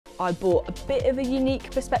I brought a bit of a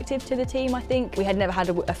unique perspective to the team, I think. We had never had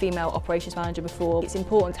a female operations manager before. It's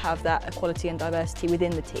important to have that equality and diversity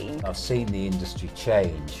within the team. I've seen the industry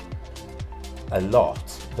change a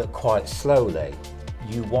lot, but quite slowly.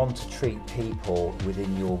 You want to treat people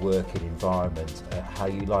within your working environment how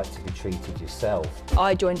you like to be treated yourself.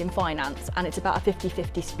 I joined in finance and it's about a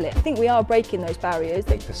 50-50 split. I think we are breaking those barriers.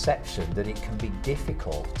 The perception that it can be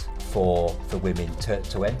difficult for women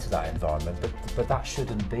to enter that environment, but that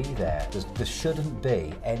shouldn't be there. There shouldn't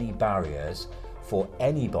be any barriers for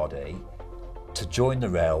anybody to join the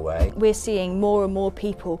railway. We're seeing more and more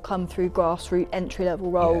people come through grassroots entry-level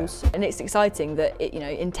roles, and it's exciting that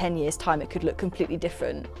in 10 years' time it could look completely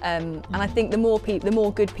different. And I think the more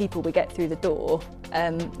good people we get through the door,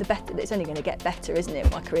 the better. It's only going to get better, isn't it?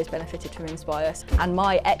 My career's benefited from Inspire, and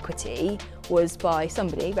my equity was by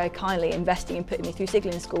somebody very kindly investing and putting me through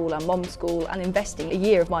Sigling School and Mom School and investing a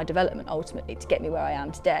year of my development ultimately to get me where I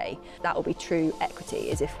am today. That will be true equity,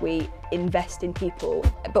 is if we invest in people,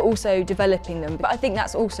 but also developing them. But I think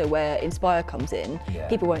that's also where Inspire comes in. Yeah.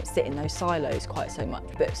 People won't sit in those silos quite so much,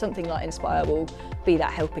 but something like Inspire will be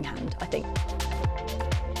that helping hand, I think.